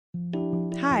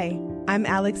Hi, I'm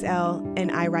Alex L., and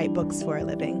I write books for a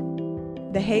living.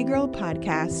 The Hey Girl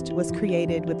podcast was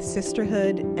created with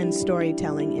sisterhood and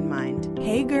storytelling in mind.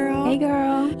 Hey girl. Hey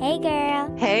girl. Hey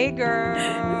girl. Hey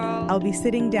girl. I'll be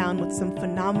sitting down with some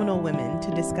phenomenal women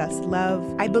to discuss love.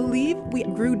 I believe we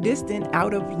grew distant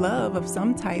out of love of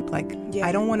some type, like,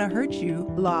 I don't want to hurt you.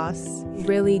 Loss.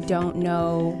 Really don't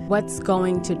know what's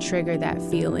going to trigger that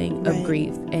feeling of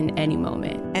grief in any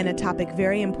moment. And a topic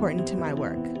very important to my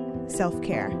work,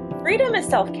 self-care. Freedom is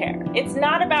self-care. It's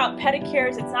not about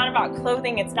pedicures. It's not about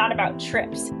clothing. It's not about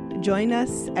trips. Join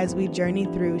us as we journey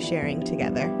through sharing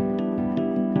together.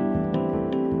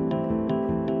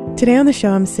 Today on the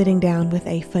show, I'm sitting down with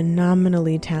a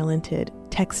phenomenally talented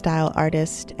textile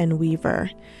artist and weaver.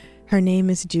 Her name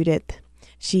is Judit.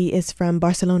 She is from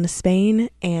Barcelona, Spain,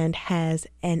 and has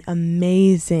an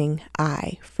amazing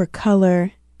eye for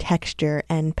color, texture,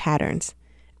 and patterns.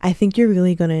 I think you're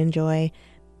really going to enjoy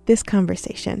this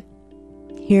conversation.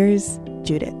 Here's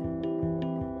Judit.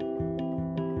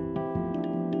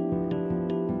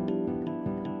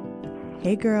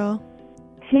 Hey girl.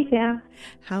 Hey girl.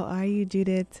 How are you,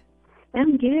 Judit?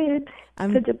 I'm good.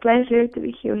 Such a pleasure to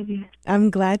be here with you. I'm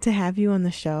glad to have you on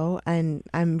the show, and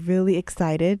I'm really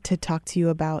excited to talk to you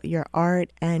about your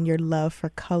art and your love for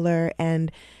color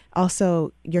and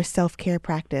also your self-care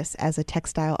practice as a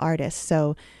textile artist.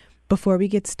 So before we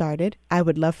get started, I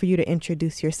would love for you to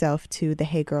introduce yourself to the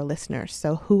Hey Girl listeners.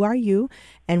 So who are you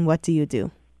and what do you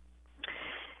do?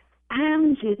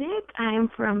 I'm Judit. I'm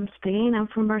from Spain. I'm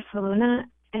from Barcelona.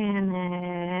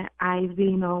 And I've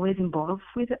been always involved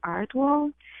with the art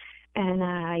world. And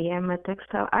I am a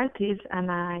textile artist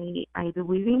and I do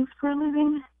weavings for a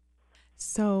living.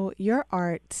 So your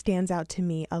art stands out to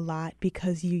me a lot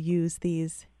because you use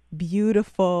these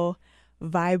beautiful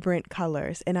vibrant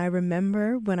colors. And I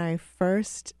remember when I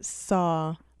first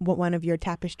saw one of your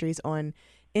tapestries on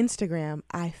Instagram,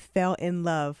 I fell in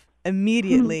love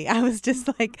immediately. I was just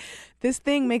like, this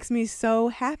thing makes me so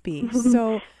happy.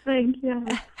 So Thank you.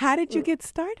 How did you get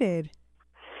started?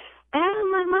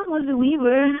 My mom was a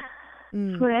weaver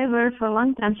forever, for a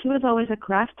long time. She was always a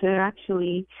crafter,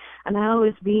 actually. And I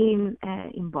always been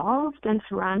involved and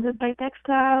surrounded by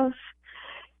textiles.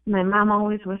 My mom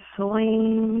always was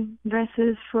sewing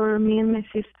dresses for me and my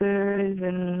sisters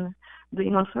and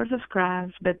doing all sorts of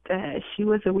crafts. But she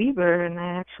was a weaver, and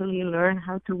I actually learned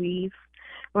how to weave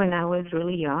when I was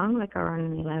really young, like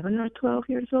around 11 or 12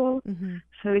 years old. Mm-hmm.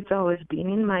 So it's always been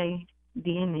in my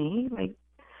DNA, like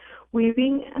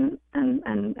weaving and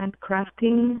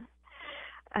crafting.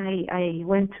 I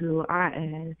went to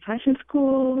fashion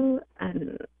school,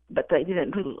 but I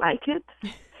didn't really like it.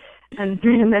 And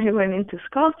then I went into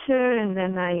sculpture, and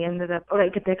then I ended up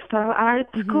like a textile art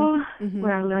school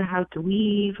where I learned how to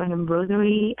weave and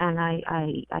embroidery, and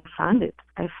I found it.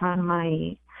 I found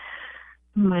my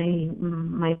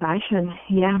passion.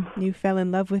 Yeah. You fell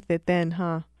in love with it then,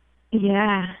 huh?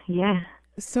 Yeah.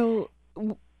 So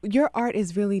your art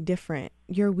is really different.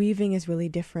 Your weaving is really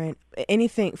different.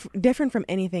 Different from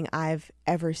anything I've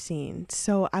ever seen.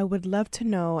 So I would love to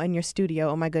know, in your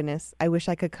studio, oh my goodness, I wish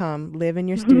I could come live in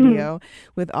your studio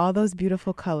with all those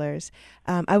beautiful colors.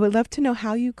 I would love to know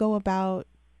how you go about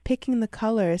picking the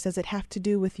colors. Does it have to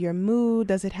do with your mood?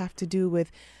 Does it have to do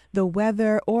with the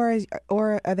weather? Or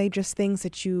are they just things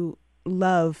that you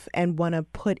love and want to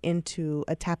put into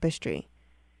a tapestry?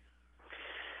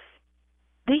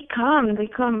 They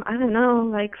come. I don't know,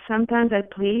 like sometimes I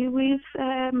play with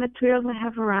materials I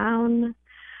have around,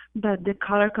 but the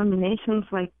color combinations,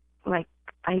 like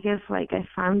I guess like I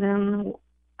found them,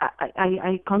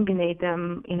 I combine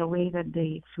them in a way that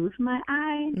they soothe my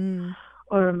eye,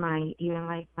 or my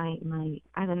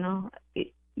I don't know,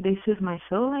 they soothe my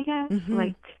soul, I guess.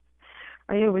 Like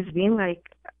I always been like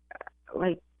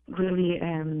really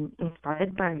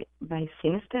inspired by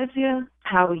synesthesia,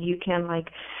 how you can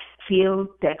like feel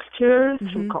texture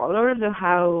through colors, or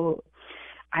how,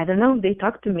 I don't know, they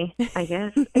talk to me, I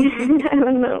guess. I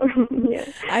don't know. Yeah.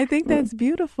 I think that's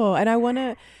beautiful. And I want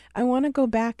to go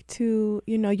back to,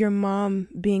 your mom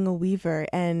being a weaver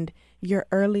and your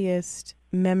earliest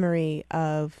memory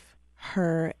of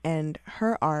her and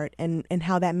her art and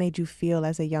how that made you feel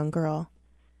as a young girl.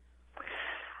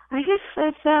 I guess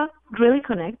I felt really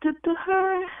connected to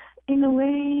her in a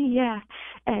way, yeah.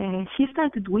 She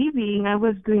started weaving. I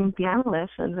was doing piano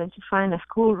lessons, and she found a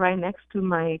school right next to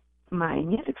my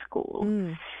music school.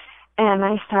 And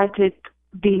I started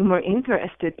being more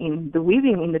interested in the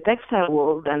weaving in the textile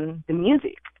world than the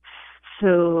music.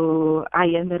 So I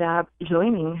ended up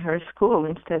joining her school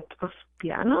instead of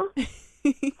piano.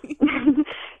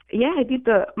 Yeah, I did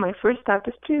my first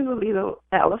tapestry, a little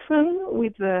elephant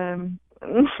with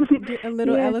A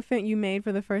little Yeah. elephant you made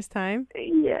for the first time?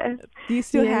 Yes. Do you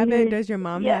still Yeah, have yeah, it? Does your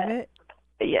mom have yeah. it?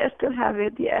 Yeah, I still have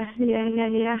it. Yeah, yeah, yeah,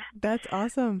 yeah. That's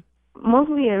awesome.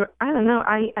 Mostly, I don't know.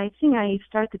 I think I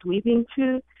started weaving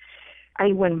too.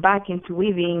 I went back into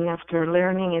weaving after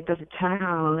learning it as a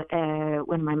child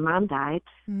when my mom died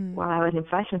while I was in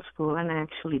fashion school, and I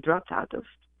actually dropped out of.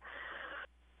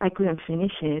 I couldn't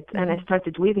finish it, and I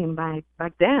started weaving back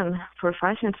then for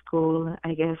fashion school.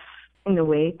 I guess in a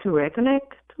way to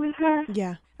reconnect with her.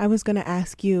 Yeah. I was going to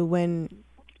ask you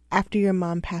after your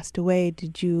mom passed away,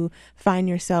 did you find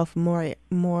yourself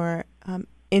more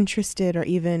interested or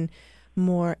even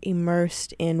more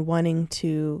immersed in wanting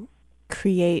to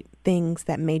create things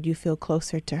that made you feel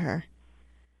closer to her?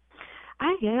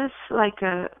 I guess like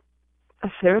a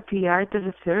therapy, art as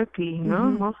a therapy,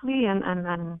 mostly,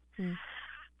 and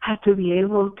have to be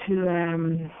able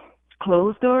to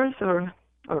close doors or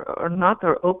not,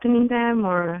 or opening them,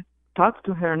 or talk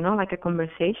to her, like a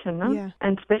conversation, Yeah.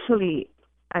 And especially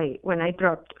when I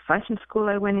dropped fashion school,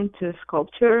 I went into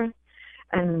sculpture,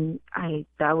 and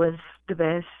that was the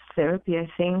best therapy,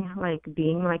 I think, like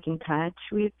being like in touch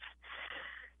with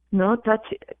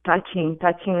touching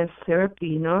as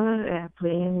therapy,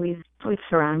 playing with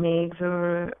ceramics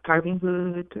or carving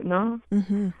wood,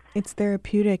 It's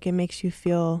therapeutic. It makes you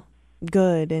feel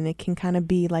good, and it can kind of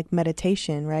be like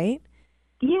meditation, right?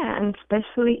 Yeah, and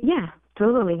especially, yeah,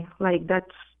 totally. Like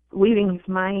weaving is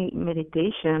my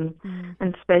meditation,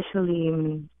 and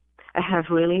especially I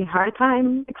have really hard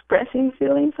time expressing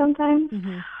feelings sometimes.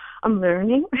 I'm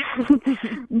learning,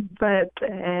 but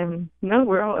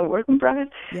we're all a work in progress.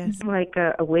 Yes. Like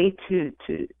a way to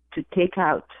take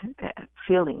out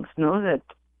feelings, that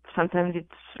sometimes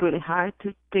it's really hard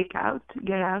to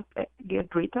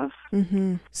get rid of.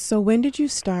 So when did you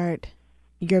start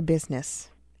your business?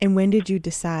 And when did you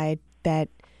decide that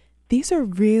these are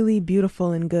really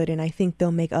beautiful and good, and I think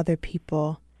they'll make other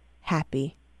people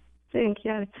happy?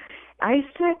 Yeah. I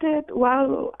started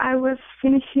while I was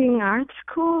finishing art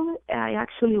school. I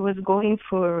actually was going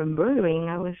for embroidering.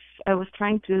 I was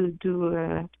trying to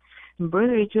do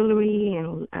embroidery jewelry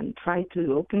and try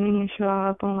to opening a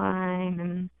shop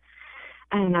online,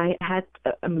 and I had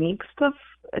a mix of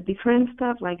different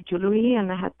stuff like jewelry,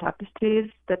 and I had tapestries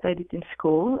that I did in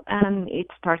school, and it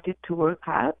started to work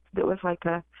out. There was like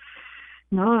I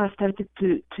started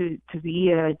to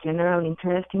be a general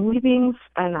interest in weavings,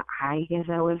 and I guess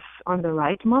I was on the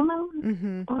right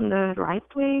moment, on the right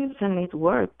place, and it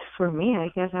worked for me. I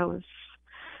guess I was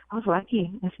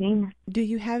lucky, I think. Do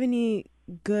you have any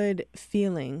good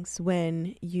feelings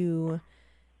when you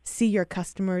see your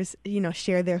customers,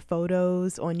 share their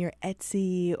photos on your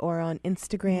Etsy or on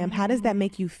Instagram? How does that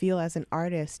make you feel as an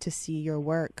artist to see your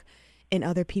work in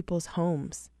other people's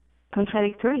homes?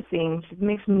 Contradictory things. It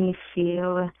makes me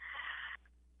feel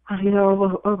a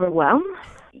little overwhelmed.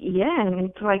 Yeah, and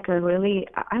it's like a really,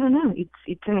 I don't know,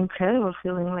 it's an incredible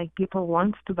feeling, like people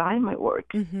want to buy my work.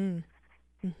 And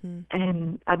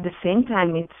at the same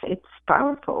time, it's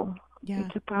powerful. Yeah.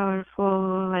 It's a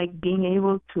powerful, like being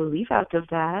able to live out of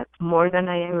that more than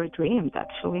I ever dreamed,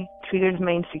 actually. Triggers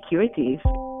my insecurities.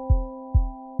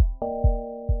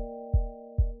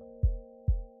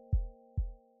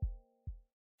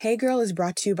 Hey Girl is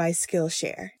brought to you by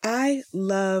Skillshare. I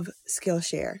love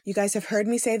Skillshare. You guys have heard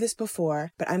me say this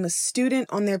before, but I'm a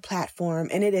student on their platform,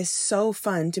 and it is so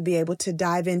fun to be able to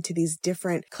dive into these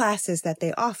different classes that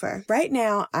they offer. Right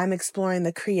now, I'm exploring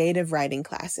the creative writing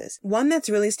classes. One that's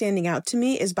really standing out to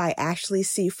me is by Ashley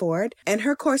C. Ford, and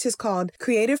her course is called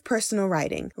Creative Personal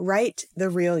Writing, Write the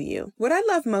Real You. What I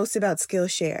love most about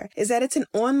Skillshare is that it's an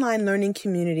online learning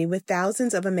community with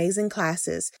thousands of amazing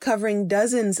classes covering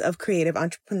dozens of creative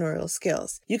entrepreneurial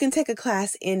skills. You can take a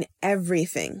class in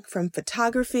everything from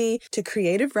photography to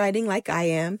creative writing like I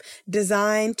am,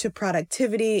 design to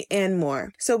productivity, and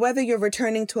more. So whether you're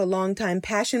returning to a long-time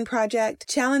passion project,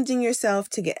 challenging yourself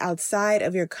to get outside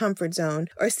of your comfort zone,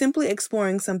 or simply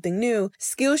exploring something new,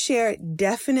 Skillshare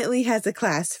definitely has a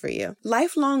class for you.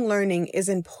 Lifelong learning is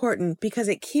important because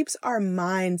it keeps our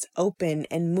minds open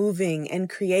and moving and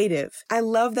creative. I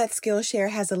love that Skillshare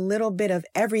has a little bit of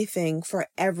everything for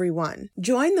everyone.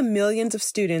 Join the millions of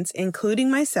students,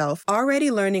 including myself, already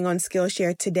learning on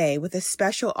Skillshare today with a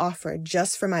special offer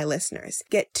just for my listeners.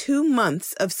 Get 2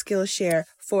 months of Skillshare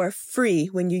for free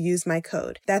when you use my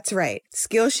code. That's right.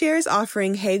 Skillshare is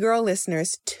offering Hey Girl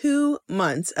listeners 2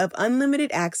 months of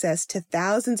unlimited access to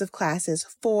thousands of classes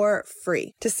for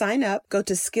free. To sign up, go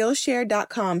to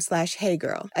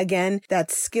Skillshare.com/HeyGirl. Again,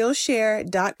 that's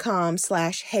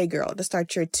Skillshare.com/HeyGirl to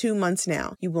start your 2 months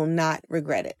now. You will not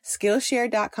regret it.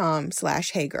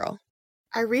 Skillshare.com/HeyGirl.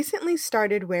 I recently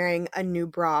started wearing a new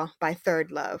bra by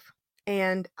Third Love,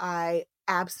 and I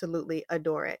absolutely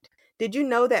adore it. Did you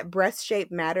know that breast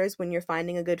shape matters when you're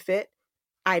finding a good fit?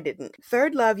 I didn't.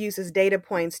 Third Love uses data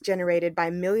points generated by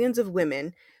millions of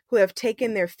women who have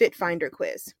taken their Fit Finder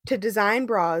quiz to design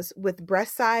bras with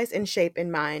breast size and shape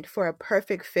in mind for a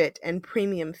perfect fit and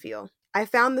premium feel. I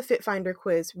found the Fit Finder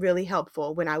quiz really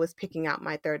helpful when I was picking out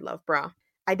my Third Love bra.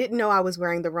 I didn't know I was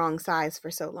wearing the wrong size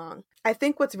for so long. I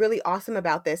think what's really awesome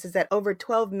about this is that over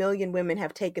 12 million women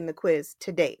have taken the quiz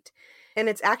to date, and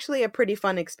it's actually a pretty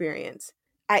fun experience.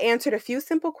 I answered a few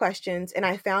simple questions and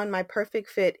I found my perfect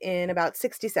fit in about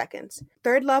 60 seconds.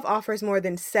 Third Love offers more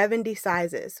than 70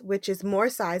 sizes, which is more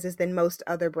sizes than most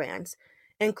other brands,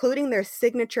 including their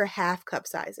signature half cup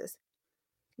sizes.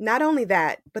 Not only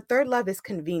that, but Third Love is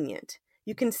convenient.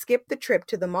 You can skip the trip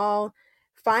to the mall,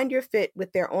 find your fit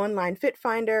with their online fit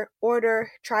finder,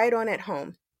 order, try it on at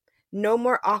home. No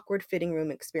more awkward fitting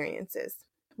room experiences.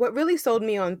 What really sold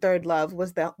me on Third Love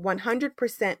was the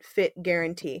 100% fit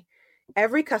guarantee.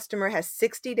 Every customer has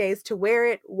 60 days to wear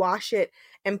it, wash it,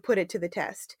 and put it to the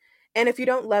test. And if you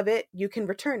don't love it, you can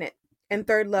return it. And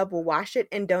Third Love will wash it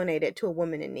and donate it to a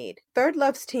woman in need. Third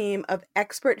Love's team of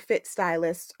expert fit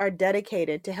stylists are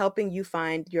dedicated to helping you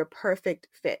find your perfect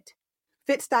fit.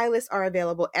 Fit stylists are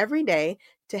available every day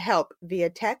to help via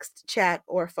text, chat,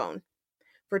 or phone.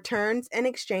 Returns and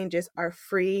exchanges are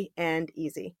free and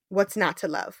easy. What's not to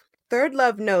love? Third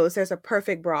Love knows there's a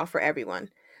perfect bra for everyone.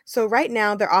 So right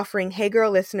now they're offering Hey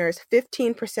Girl listeners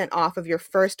 15% off of your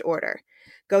first order.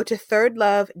 Go to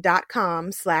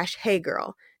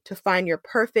thirdlove.com/heygirl to find your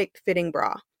perfect fitting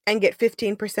bra and get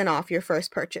 15% off your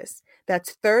first purchase.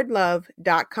 That's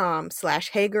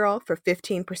thirdlove.com/heygirl for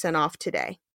 15% off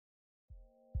today.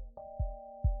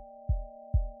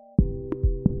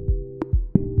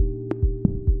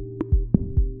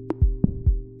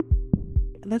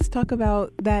 Let's talk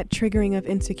about that triggering of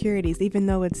insecurities, even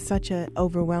though it's such a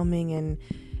overwhelming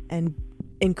and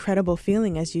incredible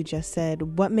feeling, as you just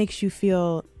said. What makes you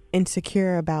feel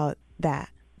insecure about that,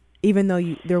 even though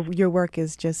your work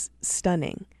is just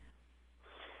stunning?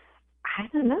 I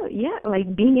don't know. Yeah,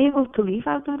 like being able to live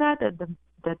out of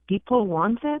that people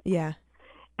want it. Yeah.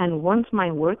 And want my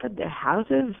work at their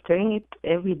houses, doing it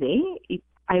every day.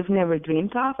 I've never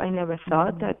dreamed of. I never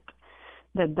thought that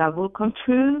will come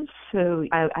true. So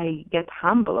I get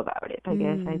humble about it, I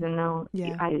guess. I don't know.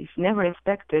 Yeah. I've never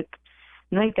expected.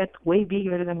 No, it got way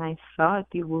bigger than I thought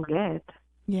it would get.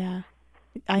 Yeah.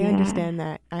 I understand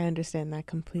that. I understand that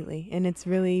completely. And it's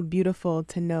really beautiful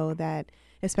to know that,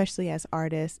 especially as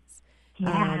artists,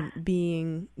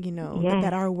 being,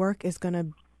 that our work is going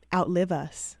to outlive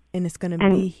us and it's going to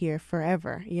be here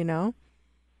forever, Yeah,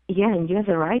 and you as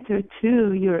a writer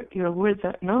too, your words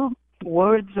are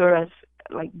words or as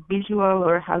like visual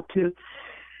or how to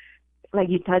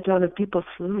you touch other people's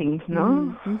feelings,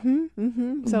 no?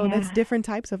 So that's different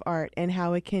types of art and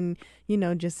how it can,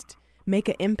 just make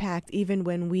an impact even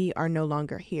when we are no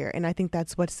longer here. And I think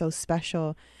that's what's so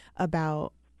special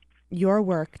about your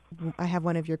work. I have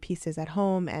one of your pieces at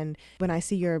home, and when I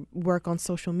see your work on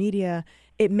social media,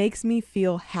 it makes me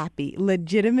feel happy.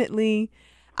 Legitimately,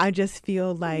 I just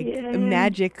feel like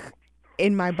magic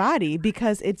in my body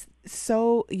because it's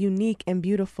so unique and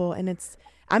beautiful. And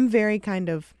I'm very kind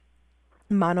of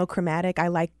monochromatic. I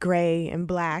like gray and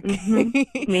black,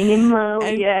 minimal,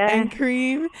 and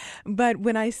cream. But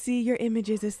when I see your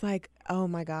images, it's like, oh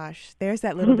my gosh, there's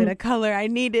that little bit of color I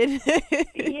needed.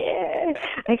 Yeah,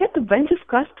 I got a bunch of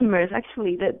customers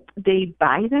actually that they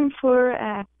buy them for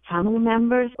family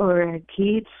members or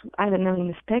kids, I don't know, in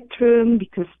the spectrum,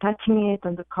 because touching it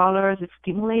and the colors, it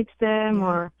stimulates them,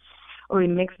 or it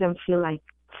makes them feel like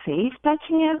safe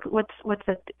touching it. What's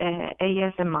that,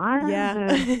 ASMR?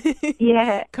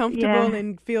 Comfortable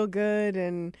and feel good,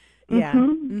 and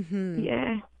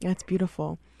that's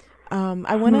beautiful.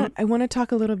 I want to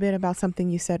talk a little bit about something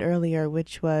you said earlier,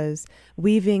 which was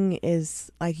weaving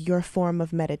is like your form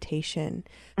of meditation.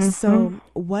 So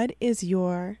what is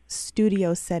your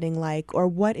studio setting like, or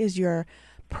what is your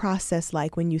process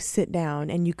like when you sit down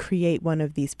and you create one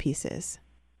of these pieces?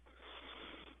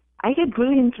 I get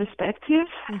really introspective,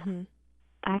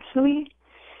 actually,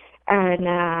 and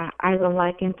I don't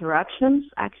like interruptions.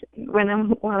 Actually,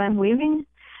 while I'm weaving,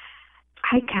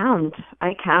 I count.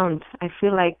 I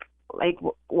feel like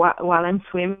while I'm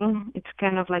swimming, it's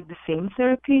kind of like the same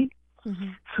therapy.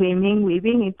 Swimming,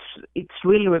 weaving, it's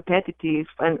really repetitive,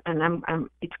 and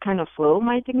it's kind of slow,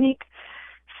 my technique,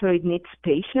 so it needs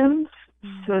patience.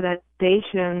 So that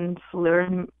patience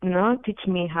teach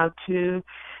me how to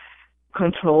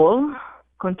control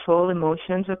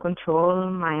emotions or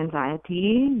control my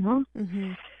anxiety.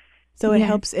 So it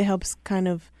helps kind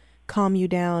of calm you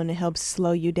down. It helps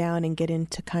slow you down and get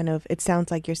into kind of, it sounds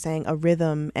like you're saying, a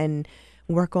rhythm, and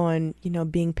work on,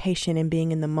 being patient and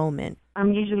being in the moment.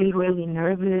 I'm usually really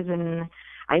nervous and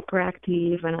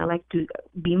hyperactive, and I like to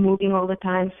be moving all the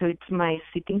time. So it's my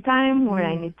sitting time where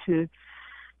I need to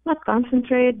not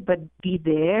concentrate, but be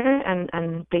there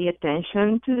and pay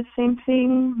attention to the same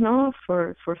thing,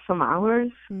 for some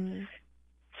hours.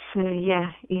 So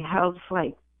yeah, it helps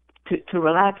like to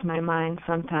relax my mind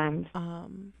sometimes.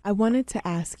 I wanted to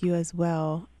ask you as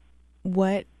well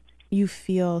what you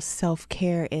feel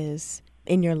self-care is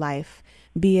in your life,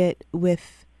 be it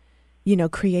with,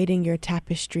 creating your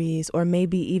tapestries, or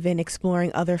maybe even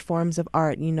exploring other forms of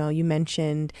art. You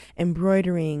mentioned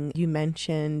embroidering, you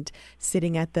mentioned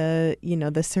sitting at the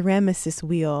ceramicist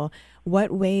wheel.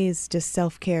 What ways does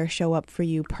self-care show up for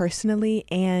you personally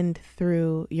and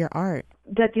through your art?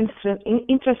 That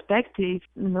introspective,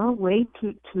 way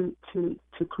to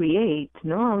create, a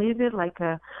little bit like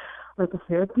a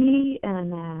therapy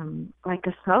and like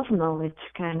a self-knowledge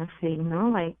kind of thing,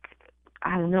 like,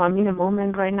 I don't know, I'm in a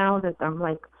moment right now that I'm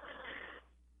like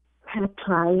kind of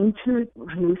trying to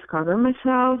rediscover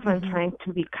myself and trying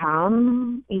to be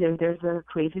calm. Either there's a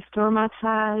crazy storm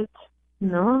outside,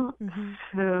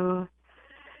 So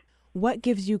what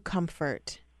gives you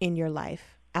comfort in your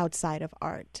life outside of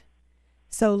art?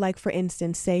 So like, for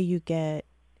instance, say you get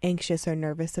anxious or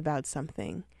nervous about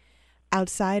something.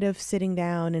 Outside of sitting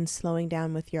down and slowing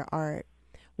down with your art,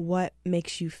 what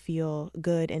makes you feel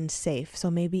good and safe?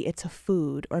 So maybe it's a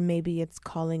food, or maybe it's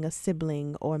calling a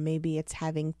sibling, or maybe it's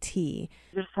having tea.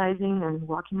 Exercising and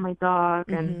walking my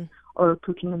dog or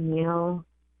cooking a meal.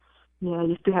 Yeah, I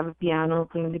used to have a piano.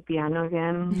 Playing the piano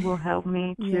again will help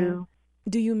me too.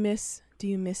 Do you miss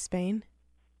Spain?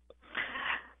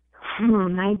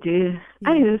 I do. Yeah.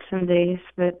 I do some days,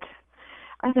 but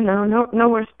I don't know.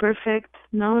 Nowhere's perfect.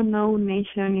 No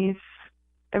nation is.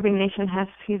 Every nation has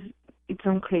its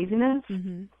own craziness.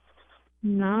 So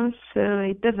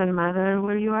it doesn't matter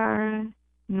where you are.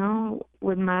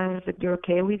 What matters is that you're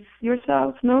okay with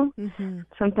yourself.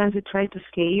 Sometimes we try to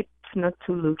escape, not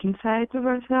to look inside of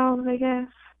ourselves, I guess.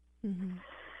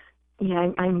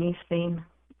 Yeah, I miss Spain.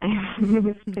 I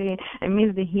miss Spain. I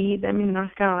miss the heat. I'm in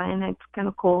North Carolina. It's kind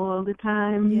of cold all the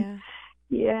time.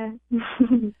 Yeah.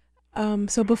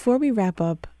 So before we wrap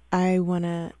up, I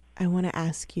wanna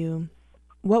ask you,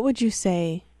 what would you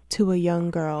say to a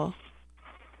young girl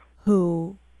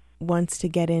who wants to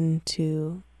get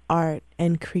into art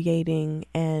and creating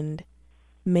and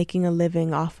making a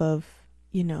living off of,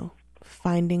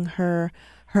 finding her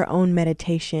own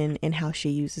meditation in how she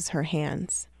uses her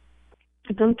hands?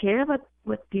 I don't care about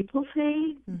what people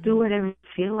say. Do whatever you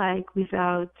feel like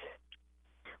without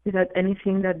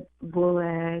anything that will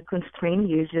constrain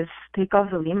you. Just take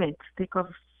off the limits. Take off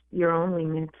your own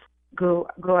limits. Go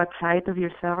outside of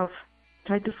yourself.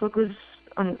 Try to focus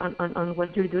on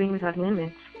what you're doing without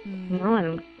limits. And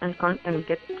constance,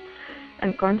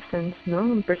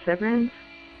 and perseverance.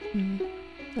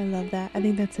 I love that. I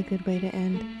think that's a good way to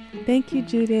end. Thank you,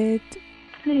 Judith.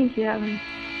 Thank you, Alan.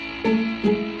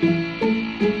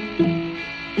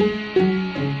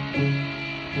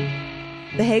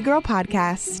 The Hey Girl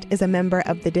podcast is a member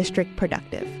of the District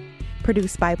Productive,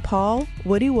 produced by Paul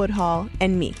Woody Woodhall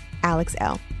and me, Alex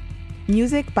L.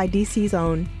 Music by DC's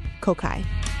own Kokai.